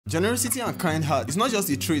Generosity and kind heart is not just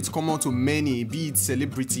a trait common to many, be it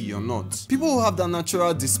celebrity or not. People who have that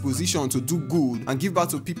natural disposition to do good and give back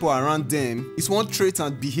to people around them is one trait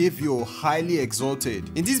and behavior highly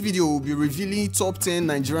exalted. In this video, we'll be revealing top 10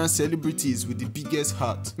 Nigerian celebrities with the biggest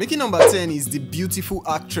heart. Making number 10 is the beautiful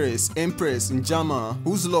actress Empress Njamah,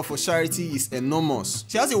 whose love for charity is enormous.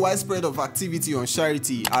 She has a wide spread of activity on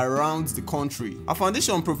charity around the country. Her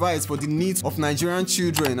foundation provides for the needs of Nigerian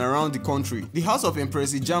children around the country. The House of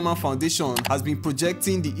Empress Njamah Foundation has been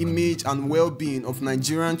projecting the image and well-being of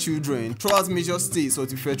Nigerian children throughout major states of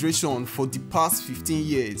the Federation for the past 15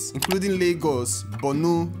 years, including Lagos,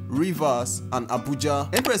 Borno, Rivers, and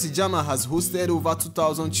Abuja. Empress Njamah has hosted over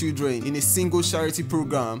 2,000 children in a single charity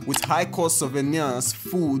program with high-cost souvenirs,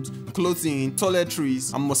 food, clothing,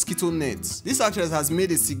 toiletries, and mosquito nets. This actress has made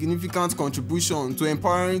a significant contribution to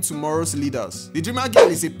empowering tomorrow's leaders. The Dreamer Girl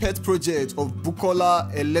is a pet project of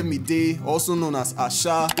Omotola Ekeinde, also known as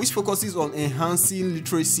Asha, which focuses on enhancing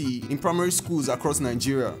literacy in primary schools across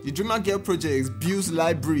Nigeria. The Dreamer Girl project builds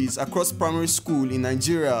libraries across primary schools in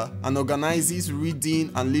Nigeria and organizes reading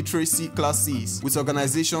and literacy classes with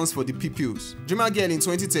organizations for the pupils. Dreamer Girl in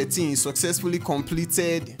 2013 successfully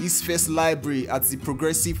completed its first library at the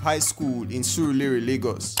Progressive High School in Surulere,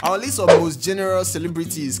 Lagos. Our list of most generous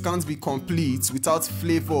celebrities can't be complete without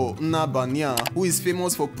Flavour N'abania, who is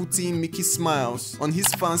famous for putting Mickey smiles on his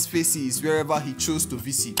fans' faces wherever he chose to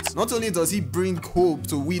visit. Not only does he bring hope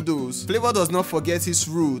to widows, Flavour does not forget his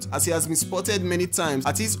roots, as he has been spotted many times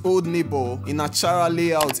at his old neighbor in Achara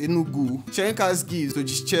layout Enugu, sharing cash gifts to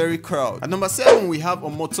the cherry crowd. At number 7, we have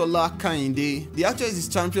Omotola Ekeinde. The actress is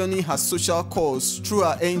championing her social cause through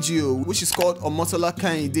her NGO, which is called Omotola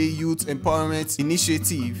Ekeinde Youth Empowerment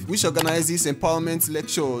Initiative, which organizes empowerment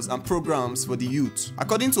lectures and programs for the youth.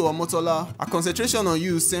 According to Omotola, her concentration on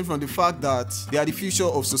youth stems from the fact that they are the future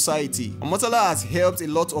of society. Omotola has helped a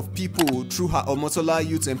lot of people through her Omotola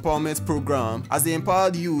Youth Empowerment Program as they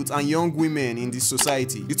empowered youth and young women in the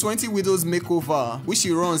society. The 20 Widows Makeover, which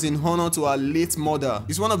she runs in honor to her late mother,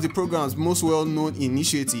 is one of the program's most well-known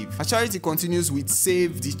initiatives. Her charity continues with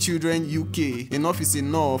Save the Children UK, Enough is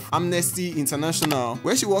Enough, Amnesty International,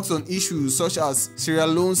 where she works on issues such as Sierra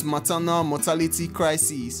Leone's maternal mortality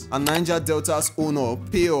crisis and Niger Delta's Own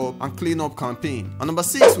Up, Pay Up, and Clean Up campaign. At number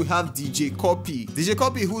 6, we have DJ Cuppy. DJ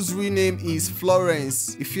Cuppy, whose real name is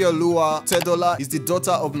Florence Ifeoluwa Otedola, is the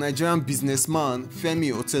daughter of Nigerian businessman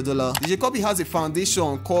Femi Otedola. DJ Cuppy has a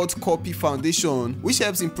foundation called Cuppy Foundation, which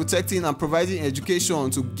helps in protecting and providing education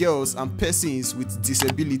to girls and persons with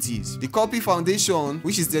disabilities. The Cuppy Foundation,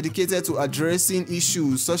 which is dedicated to addressing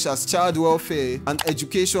issues such as child welfare and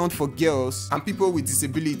education for girls and people with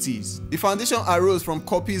disabilities. The foundation arose from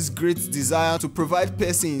Cuppy's great desire to provide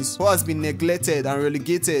persons who has been neglected and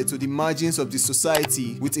relegated to the margins of the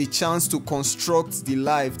society with a chance to construct the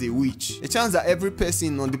life they wish, a chance that every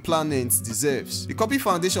person on the planet deserves. The Cuppy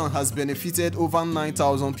Foundation has benefited over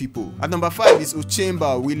 9,000 people. At number 5 is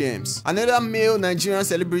Uchemba Williams, another male Nigerian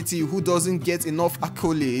celebrity who doesn't get enough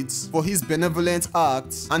accolades for his benevolent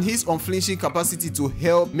acts and his unflinching capacity to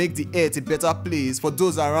help make the earth a better place for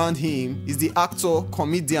those around him is the actor,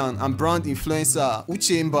 comedian, and brand influencer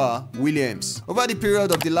Uchemba Williams. Over the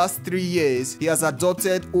period of the last 3 years, he has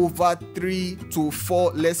adopted over 3 to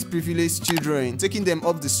 4 less privileged children, taking them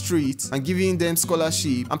off the streets and giving them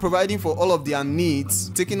scholarship and providing for all of their needs,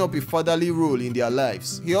 taking up a fatherly role in their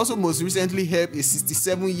lives. He also most recently helped a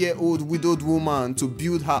 67-year-old widowed woman to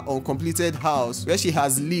build her uncompleted house, where she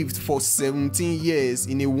has lived for 17 years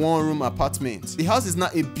in a one-room apartment. The house is now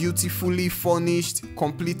a beautifully furnished,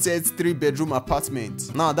 completed 3-bedroom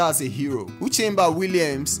apartment. Now that's a hero. Uchemba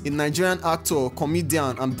Williams, a Nigerian actor,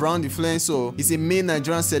 comedian, and brand influencer, is a main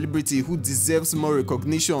Nigerian celebrity who deserves more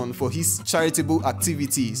recognition for his charitable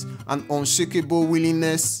activities and unshakable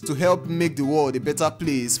willingness to help make the world a better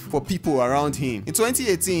place for people around him. In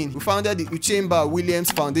 2018, we founded the Uchemba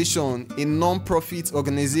Williams Foundation, a non-profit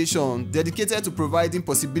organization dedicated to providing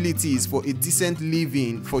possibilities for a decent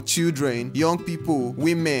living for children, young people,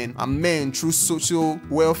 women, and men through social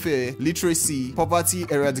welfare, literacy, poverty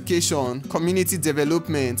eradication, community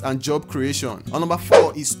development, and job creation. On number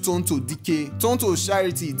 4 is Tonto Dikeh. Tonto's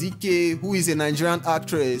charity, Dikeh, who is a Nigerian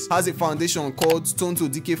actress, has a foundation called Tonto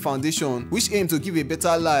Dikeh Foundation, which aims to give a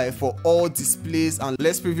better life for all displaced and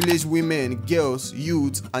less privileged women, girls,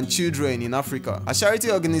 youth, and children in Africa. A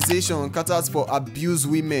charity organization caters for abused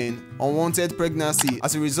women, unwanted pregnancy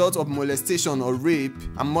as a result of molestation or rape,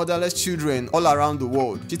 and motherless children all around the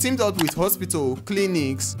world. She teamed up with hospitals,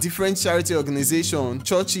 clinics, different charity organizations,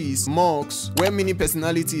 churches, mosques, where many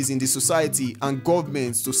personalities in the society and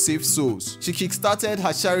governments to save souls. She kickstarted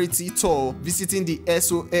her charity tour, visiting the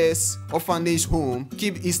SOS orphanage orphanage home,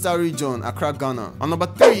 Kib Eastern Region, Accra, Ghana. And number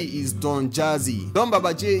 3 is Don Jazzy. Don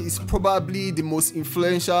Baba J is probably the most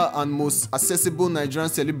influential and most accessible Nigerian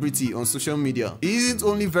celebrity on social media. He isn't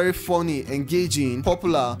only very funny, engaging,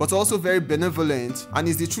 popular, but also very benevolent, and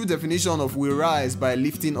is the true definition of we rise by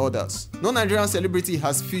lifting others. No Nigerian celebrity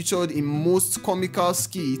has featured in most comical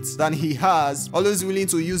skits than he has, always willing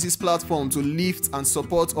to use his platform to lift and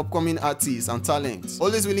support upcoming artists and talents,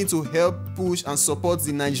 always willing to help push and support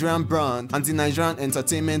the Nigerian brand and the Nigerian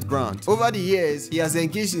entertainment brand. Over the years, he has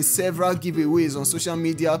engaged in several giveaways on social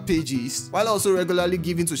media pages, while also regularly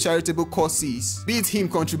giving to charitable causes, be it him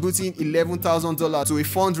contributing $11,000 to a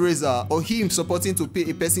fundraiser or him supporting to pay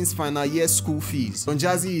a person's final year school fees. Don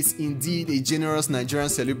Jazzy is indeed a generous Nigerian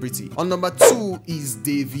celebrity. On number 2 is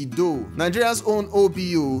Davido. Nigeria's own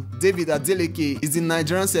OBO, David Adeleke, is the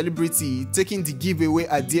Nigerian celebrity taking the giveaway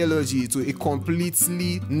ideology to a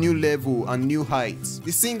completely new level and new heights.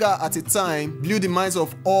 The singer at a time blew the minds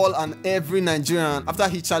of all and every Nigerian after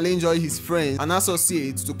he challenged all his friends and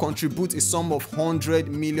associates to contribute a sum of 100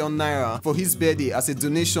 million naira for his birthday as a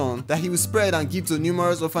donation that he will spread and give to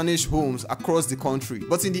numerous orphanage homes across the country.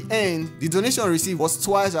 But in the end, the donation received was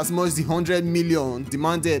twice as much the 100 million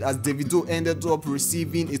demanded, as Davido ended up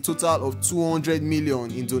receiving a total of 200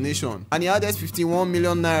 million in donation, and he added 51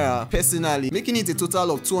 million naira personally, making it a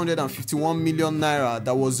total of 251 million naira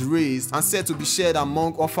that was raised and said to be shared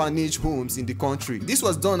among orphanage homes in the country. This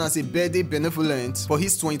was done as a birthday benevolent for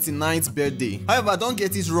his 29th birthday. However, don't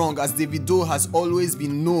get it wrong, as Davido has always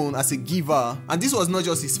been known as a giver, and this was not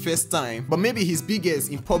just his first time, but maybe his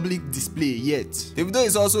biggest in public display yet. Davido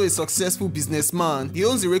is also a successful businessman. He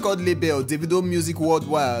owns the record label Davido Music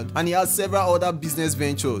Worldwide, and he has several other business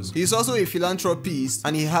ventures. He is also a philanthropist,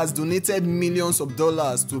 and he has donated millions of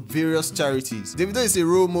dollars to various charities. Davido is a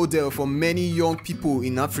role model for many young people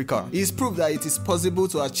in Africa. He is proof that it is possible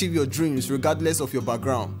to achieve your dreams regardless of your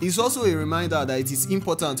background. He is also a reminder that it is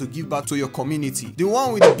important to give back to your community. The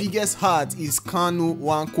one with the biggest heart is Kanu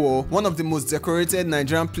Nwankwo, one of the most decorated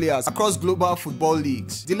Nigerian players across global football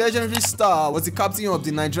leagues. The legendary star was the captain of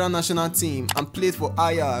the Nigerian national team and played for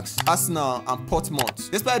Ajax, Arsenal and Portsmouth.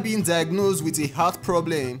 Despite being diagnosed with a heart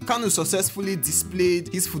problem, Kanu successfully displayed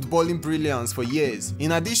his footballing brilliance for years.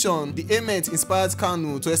 In addition, the ailment inspired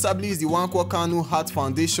Kanu to establish the Nwankwo Kanu Heart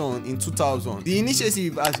Foundation in 2000. The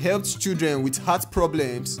initiative has helped children with heart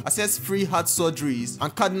problems access free heart surgeries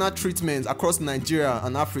and cardinal treatments across Nigeria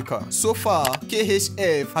and Africa. So far,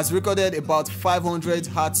 KHF has recorded about 500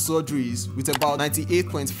 heart surgeries with about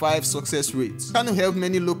 98.5% success rates. Kanu helped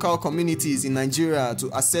many local communities in Nigeria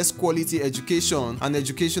to access quality education and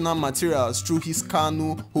educational materials through his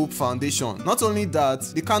Kanu Hope Foundation. Not only that,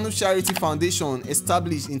 the Kanu Charity Foundation,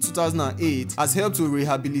 established in 2008, has helped to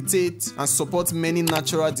rehabilitate and support many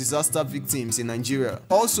natural disaster victims in Nigeria.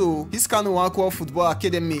 Also, his Kanu Nwankwo Football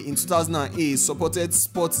Academy in 2008 supported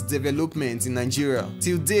sports development in Nigeria.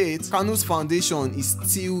 Till date, Kanu's foundation is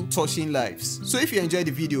still touching lives. So if you enjoyed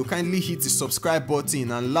the video, kindly hit the subscribe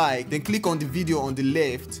button and like, then click on the video on the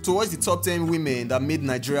left to watch the top 10 women that made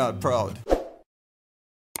Nigeria proud.